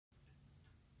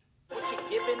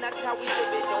given, that's how we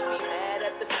live it. Don't be mad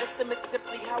at the system, it's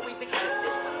simply how we've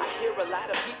existed. I hear a lot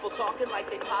of people talking like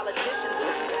they politicians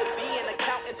and choose to be an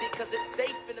accountant because it's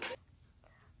safe in the...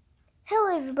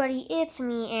 Hello everybody, it's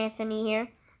me, Anthony here,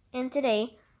 and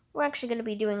today we're actually going to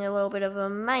be doing a little bit of a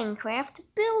Minecraft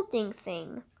building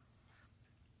thing.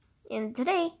 And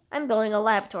today, I'm building a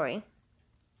laboratory.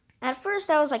 At first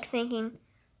I was thinking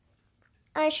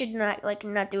I should not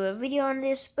do a video on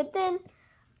this, but then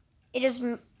it just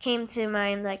came to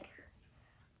mind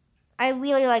I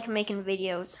really like making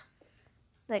videos.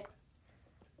 Like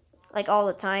all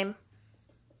the time.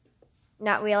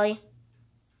 Not really.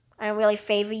 I don't really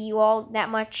favor you all that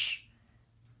much.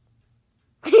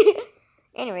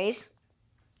 Anyways,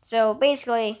 so this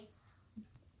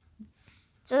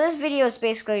video is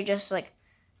basically just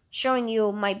showing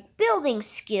you my building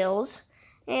skills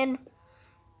and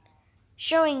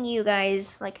showing you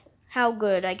guys how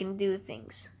good I can do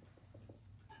things.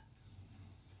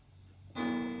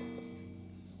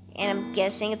 And I'm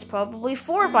guessing it's probably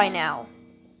 4 by now.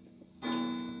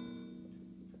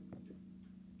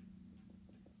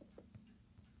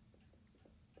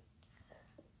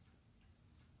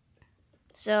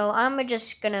 So I'm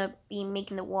just gonna be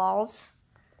making the walls.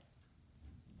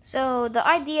 So the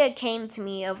idea came to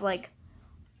me of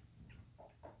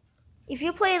if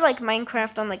you play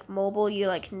Minecraft on mobile, you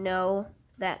know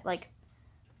that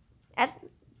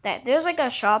there's a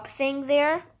shop thing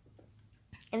there,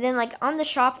 and then on the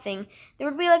shop thing there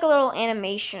would be a little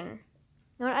animation.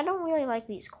 No, I don't really like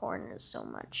these corners so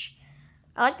much.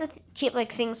 I like to keep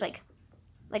things like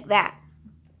that.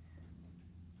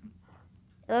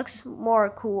 It looks more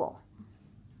cool.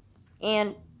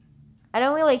 And I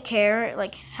don't really care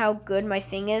how good my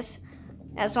thing is.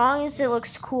 As long as it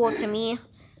looks cool to me,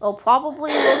 it'll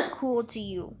probably look cool to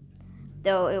you.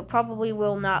 Though it probably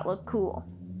will not look cool.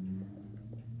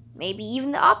 Maybe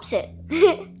even the opposite.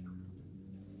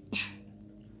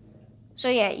 So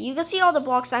yeah, you can see all the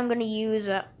blocks I'm gonna use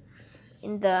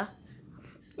in the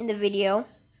video.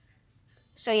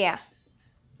 So yeah.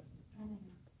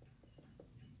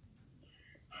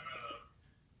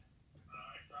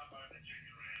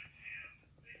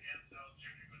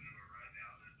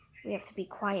 We have to be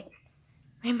quiet.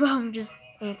 My mom just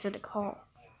answered a call.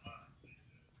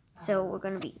 So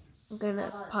I'm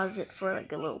gonna pause it for a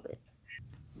little bit.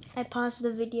 I paused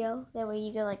the video, that way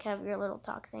you can have your little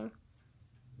talk thing.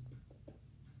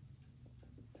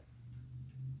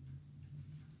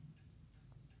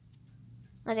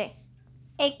 Okay.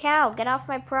 Hey cow, get off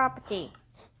my property.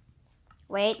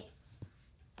 Wait.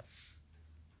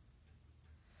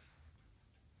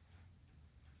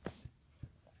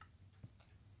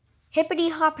 Hippity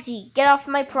hoppity, get off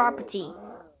my property.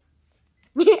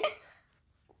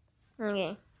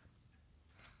 Okay.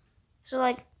 So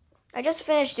I just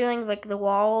finished doing the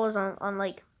walls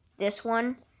on this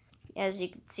one, as you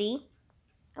can see.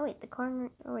 Oh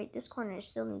wait, this corner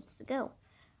still needs to go.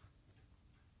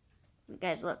 You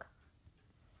guys look.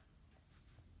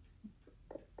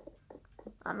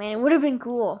 Oh man, it would have been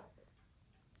cool.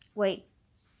 Wait.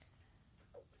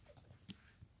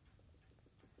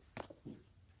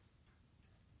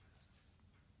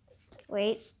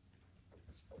 Wait.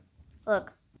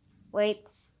 Look. Wait.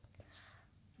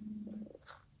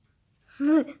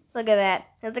 Look at that.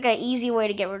 That's an easy way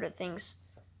to get rid of things.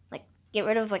 Get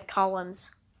rid of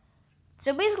columns.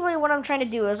 So basically what I'm trying to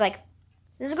do is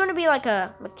this is going to be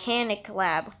a mechanic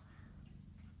lab.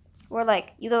 Where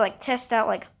you could test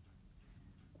out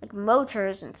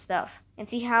motors and stuff and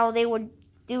see how they would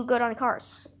do good on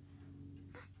cars.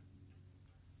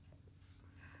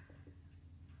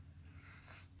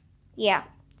 Yeah,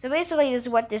 so basically this is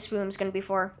what this room is going to be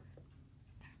for.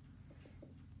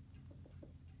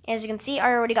 As you can see,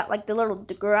 I already got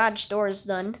the garage doors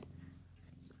done.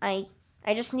 I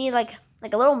just need a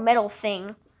little metal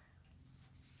thing.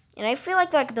 And I feel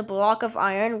the block of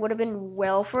iron would have been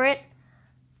well for it.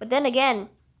 But then again,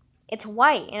 it's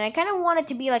white and I kind of want it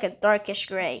to be a darkish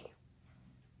gray.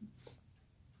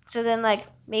 So then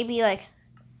maybe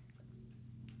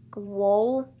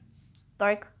wool,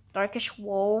 darkish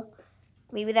wool.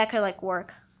 Maybe that could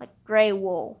work. Gray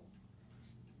wool.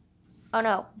 Oh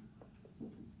no.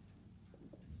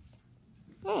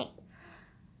 Hey.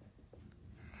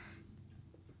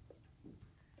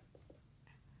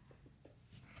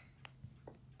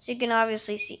 So you can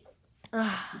obviously see.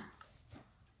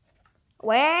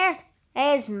 Where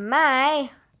is my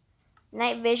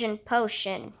night vision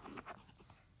potion?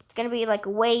 It's gonna be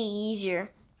way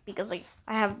easier because I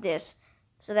have this,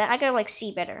 so that I can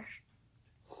see better.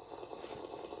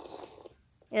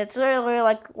 It's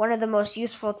literally one of the most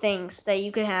useful things that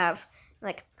you could have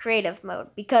in creative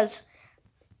mode, because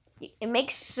it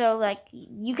makes so like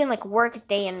you can like work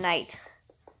day and night.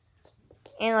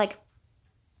 And like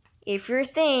if your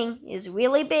thing is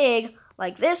really big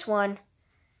like this one,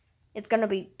 it's gonna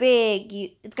be big.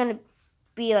 It's gonna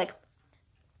be like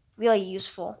really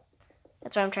useful.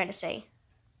 That's what I'm trying to say.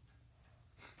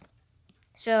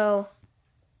 So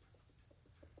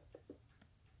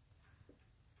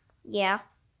yeah,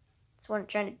 that's what I'm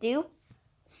trying to do.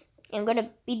 I'm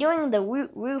gonna be doing the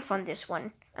roof on this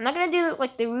one. I'm not gonna do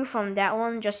like the roof on that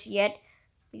one just yet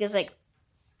because like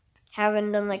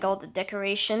haven't done like all the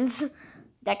decorations.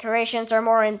 Decorations are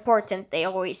more important, they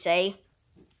always say.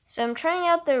 So I'm trying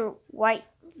out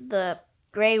the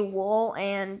gray wool,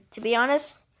 and to be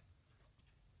honest,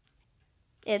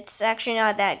 it's actually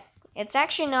not that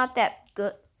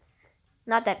good,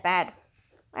 not that bad.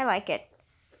 I like it.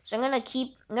 So I'm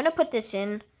gonna put this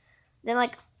in. Then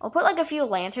like I'll put like a few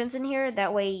lanterns in here.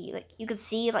 That way like you can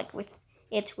see like with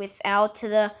it without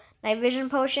the night vision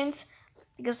potions,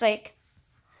 because like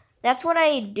that's what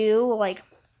I do. Like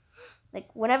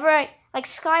whenever I like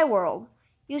Skyworld.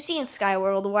 You've seen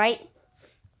Skyworld, right?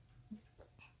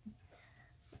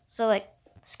 So like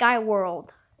Skyworld,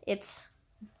 it's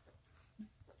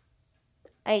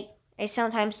I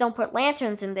sometimes don't put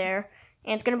lanterns in there,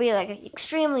 and it's gonna be like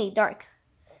extremely dark.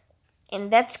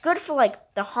 And that's good for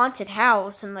like the haunted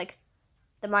house and like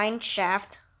the mine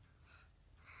shaft.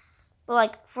 But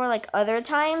like for like other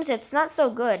times it's not so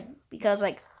good because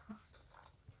like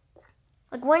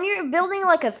when you're building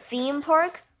like a theme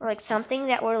park or like something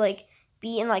that would like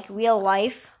be in like real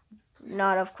life,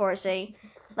 not of course a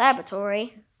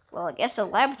laboratory. Well, I guess a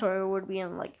laboratory would be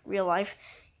in like real life.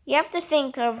 You have to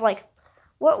think of like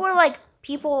what would like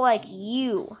people like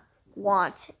you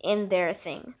want in their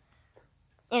thing.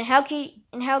 And how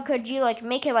could you like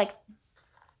make it like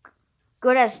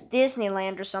good as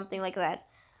Disneyland or something like that?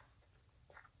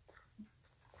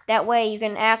 That way you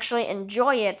can actually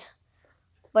enjoy it,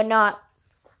 but not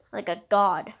like a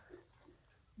god.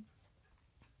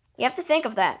 You have to think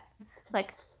of that.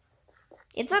 Like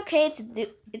it's okay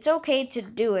to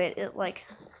do it like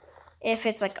if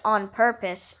it's like on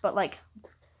purpose, but like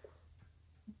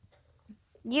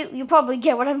you probably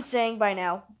get what I'm saying by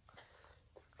now.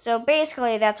 So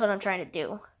basically, that's what I'm trying to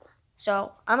do.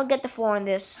 So I'm gonna get the floor on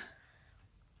this.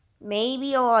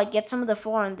 Maybe I'll like get some of the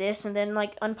floor on this and then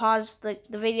like unpause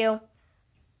the video.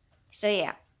 So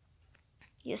yeah,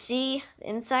 you see the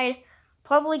inside.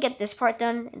 Probably get this part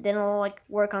done and then I'll like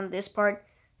work on this part.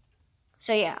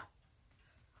 So yeah,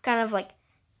 kind of like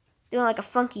doing like a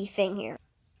funky thing here.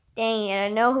 Dang it! I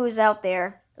know who's out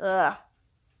there. Ugh.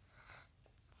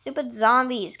 Stupid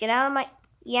zombies! Get out of my.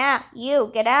 Yeah,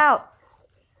 you get out.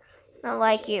 I don't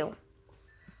like you.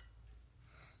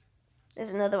 There's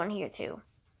another one here too.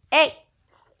 Hey!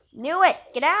 Knew it!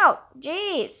 Get out!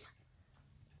 Jeez!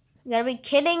 You gotta be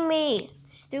kidding me!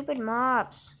 Stupid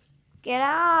mobs. Get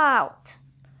out!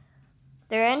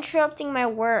 They're interrupting my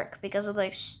work because of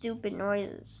like stupid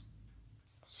noises.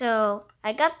 So,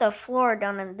 I got the floor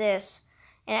done in this.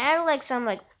 And I added like some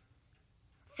like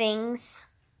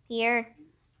things here.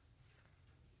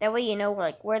 That way you know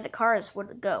like where the cars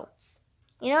would go.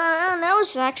 You know, I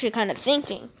was actually kind of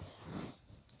thinking,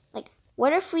 like,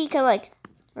 what if we could, like,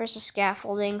 where's the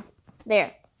scaffolding?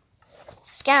 There.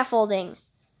 Scaffolding.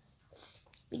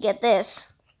 We get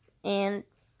this, and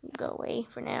go away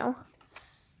for now.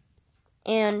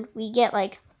 And we get,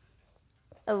 like,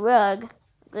 a rug,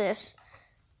 this,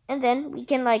 and then we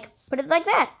can, like, put it like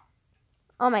that.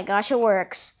 Oh my gosh, it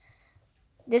works.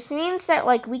 This means that,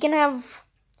 like, we can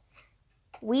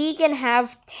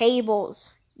have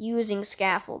tables using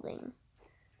scaffolding.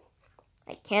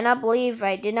 I cannot believe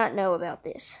I did not know about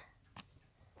this.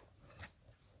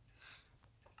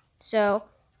 So,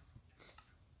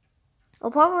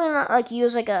 I'll probably not like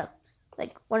use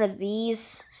like one of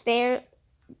these stairs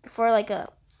for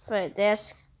a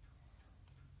desk.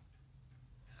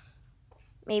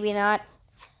 Maybe not.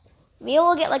 Maybe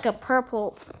we'll get like a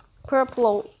purple.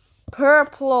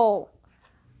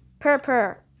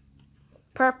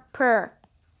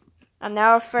 I'm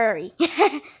now a furry.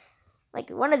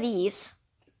 Like one of these.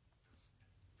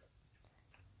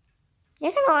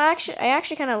 Yeah, I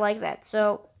actually kind of like that.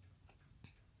 So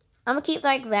I'm gonna keep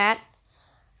like that,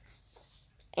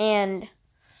 and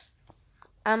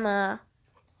I'm gonna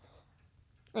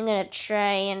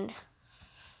try and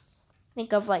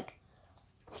think of like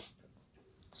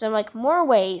some like more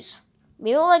ways.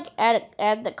 Maybe I'll like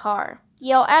add the car.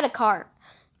 Yeah, I'll add a car.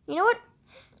 You know what?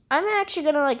 I'm actually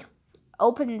gonna like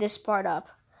open this part up.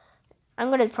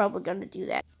 I'm probably gonna do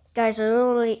that. Guys,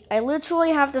 I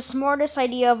literally have the smartest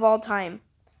idea of all time.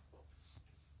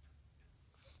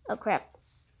 Oh crap.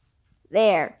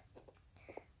 There.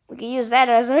 We can use that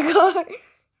as our car.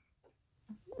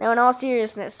 Now, in all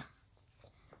seriousness,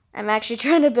 I'm actually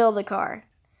trying to build a car.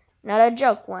 Not a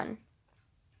joke one.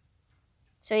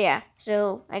 So yeah,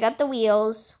 so I got the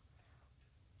wheels.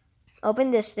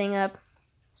 Open this thing up.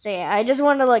 So yeah, I just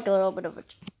wanted like a little bit of a...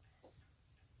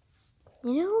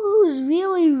 You know who's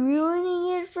really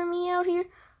ruining it for me out here?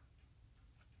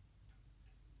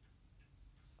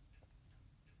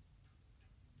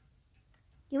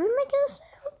 You been making a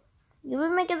sound? You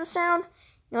been making the sound?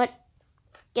 You know what?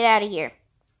 Get out of here.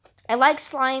 I like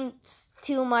slimes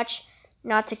too much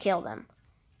not to kill them.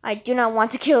 I do not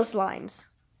want to kill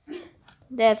slimes.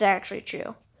 That's actually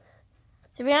true.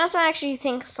 To be honest, I actually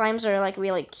think slimes are like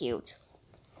really cute.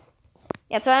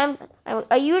 Yeah, so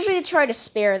I usually try to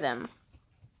spare them.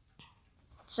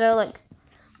 So like,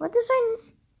 what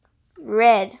design?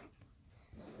 Red.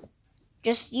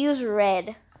 Just use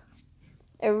red.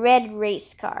 A red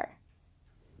race car.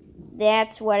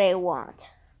 That's what I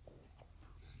want.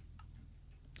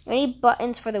 I need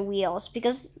buttons for the wheels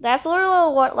because that's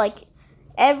literally what like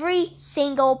every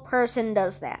single person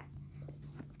does that.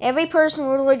 Every person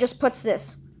literally just puts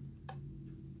this.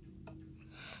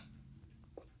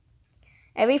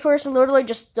 Every person literally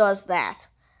just does that.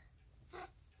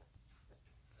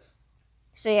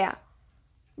 So yeah.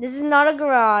 This is not a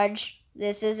garage.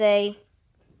 This is a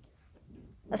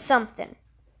something.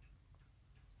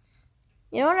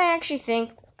 You know what I actually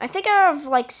think? I think I've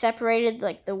like separated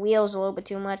like the wheels a little bit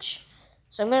too much.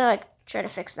 So I'm gonna like try to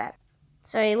fix that.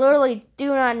 So I literally do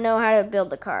not know how to build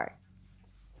the car.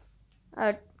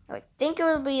 I would think it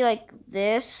would be like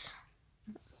this.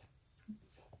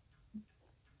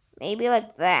 Maybe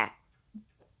like that.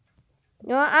 You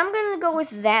know what? I'm gonna go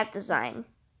with that design.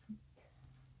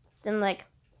 Then like,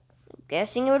 I'm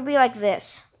guessing it would be like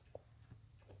this.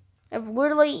 I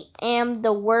literally am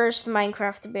the worst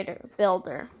Minecraft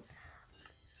builder.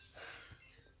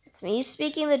 It's me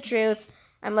speaking the truth.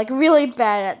 I'm like really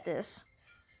bad at this.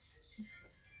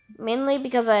 Mainly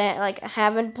because I like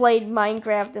haven't played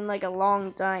Minecraft in like a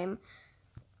long time.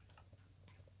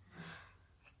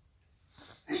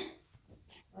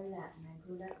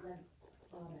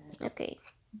 Okay.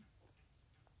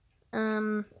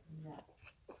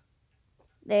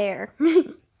 There.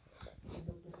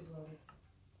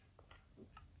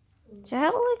 So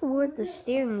how like would the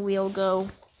steering wheel go?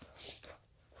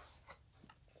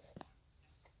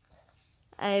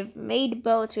 I've made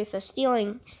boats with a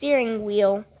steering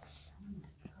wheel.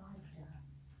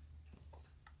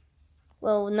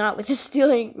 Well, not with a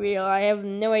steering wheel. I have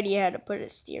no idea how to put a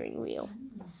steering wheel.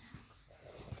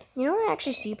 You know what I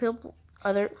actually see people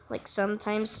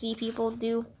sometimes see people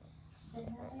do?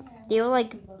 They'll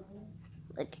like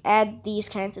add these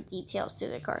kinds of details to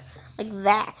their car. Like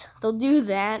that. They'll do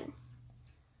that.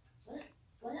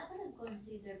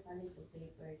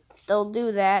 They'll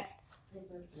do that.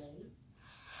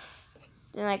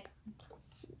 And like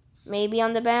maybe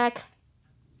on the back.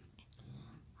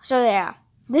 So yeah.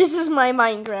 This is my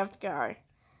Minecraft car.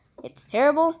 It's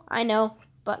terrible, I know,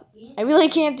 but I really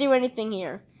can't do anything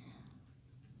here.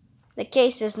 The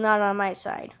case is not on my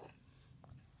side.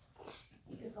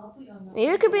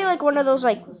 Maybe it could be like one of those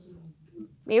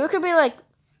maybe it could be like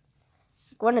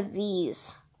one of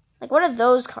these. Like one of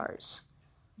those cars.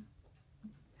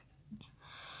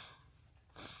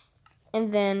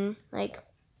 And then like,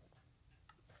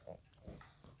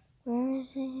 where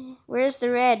is it? Where's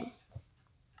the red?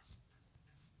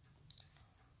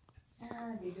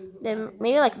 Then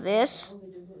maybe like this.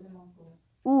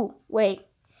 Ooh, wait.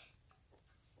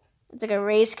 It's like a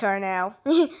race car now.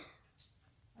 I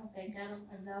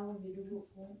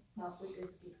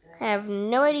have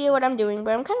no idea what I'm doing,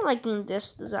 but I'm kind of liking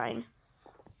this design.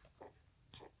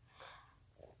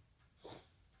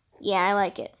 Yeah, I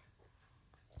like it.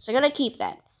 So I'm going to keep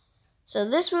that. So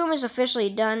this room is officially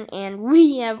done, and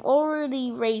we have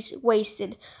already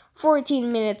wasted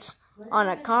 14 minutes on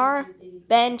a car,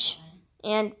 bench,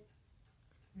 and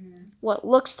what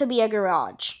looks to be a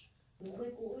garage.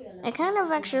 I kind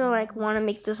of actually like want to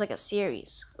make this like a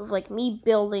series of like me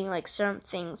building like certain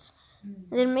things,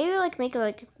 and then maybe like make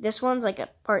like this one's like a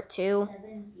part 2,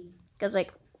 because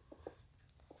like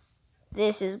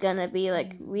this is gonna be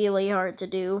like really hard to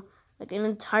do, like an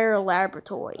entire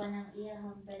laboratory.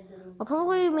 I'll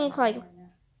probably make like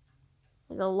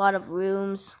a lot of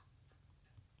rooms,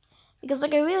 because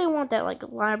like I really want that like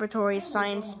laboratory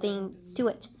science thing to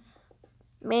it.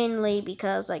 Mainly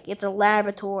because like it's a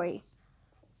laboratory.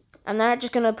 I'm not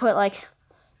just gonna put like,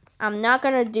 I'm not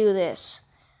gonna do this.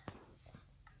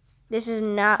 This is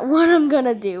not what I'm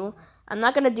gonna do. I'm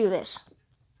not gonna do this.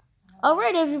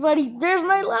 Alright everybody, there's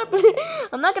my lab.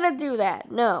 I'm not gonna do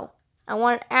that. No. I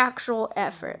want actual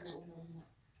effort.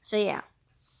 So yeah.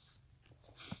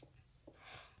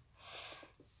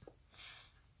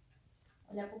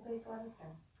 Wala po kayo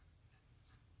kwarta.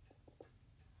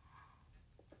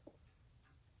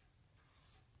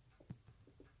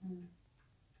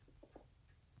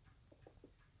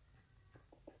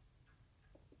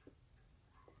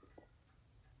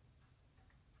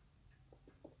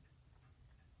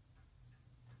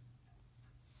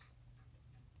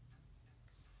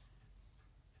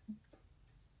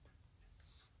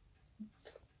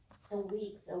 2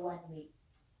 weeks or 1 week.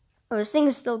 Oh, this thing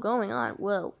is still going on.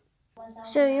 Whoa.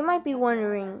 So you might be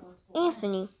wondering,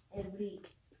 Anthony,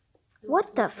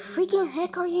 what the freaking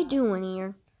heck are you doing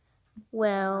here?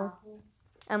 Well,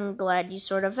 I'm glad you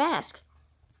sort of asked.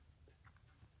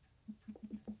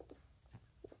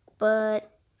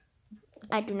 But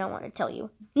I do not want to tell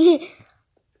you.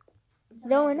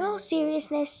 Though in all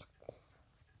seriousness,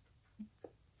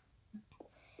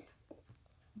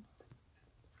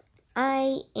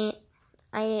 I'm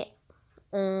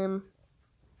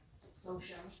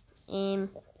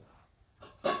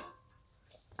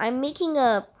making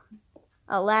a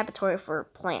laboratory for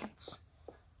plants.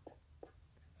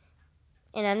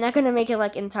 And I'm not gonna make it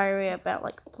like entirely about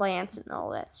like plants and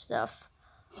all that stuff.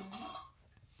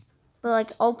 But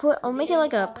like I'll make it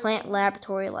like a plant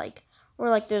laboratory, like where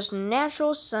like there's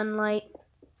natural sunlight,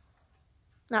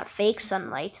 not fake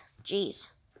sunlight.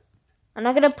 Jeez. I'm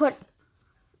not gonna put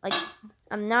like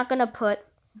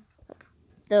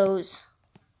those.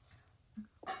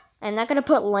 I'm not gonna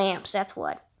put lamps, that's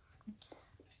what.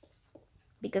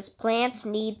 Because plants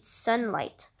need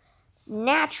sunlight.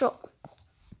 Natural.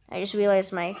 I just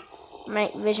realized my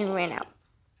vision ran out.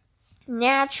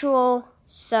 Natural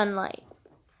sunlight.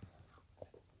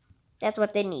 That's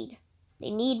what they need. They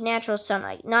need natural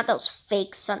sunlight, not those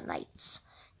fake sunlights.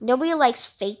 Nobody likes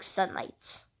fake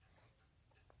sunlights.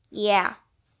 Yeah,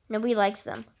 nobody likes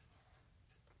them.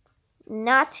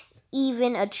 Not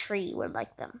even a tree would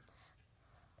like them.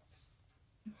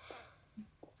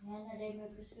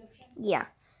 Yeah.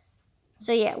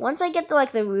 So yeah, once I get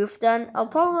the roof done, I'll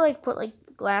probably like put like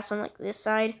glass on like this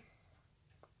side.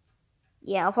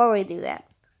 Yeah, I'll probably do that.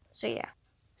 So yeah.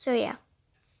 You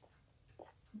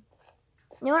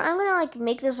know what? I'm gonna like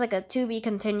make this like a to be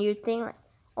continued thing. Like,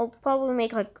 I'll probably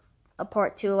make like a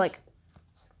part 2 like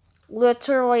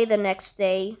literally the next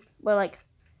day. But like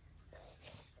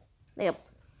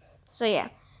so yeah.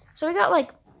 So we got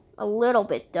like a little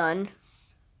bit done.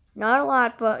 Not a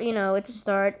lot, but you know, it's a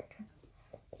start.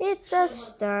 It's a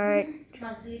start.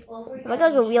 Make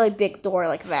like a really big door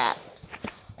like that.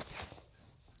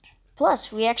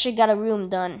 Plus, we actually got a room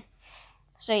done.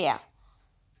 So yeah.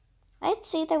 I'd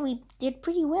say that we did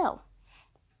pretty well.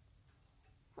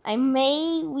 We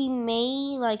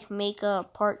may like make a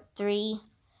part 3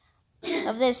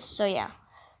 of this. So yeah.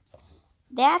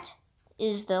 That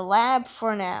is the lab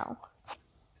for now.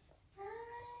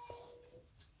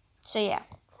 So yeah.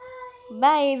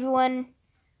 Bye everyone.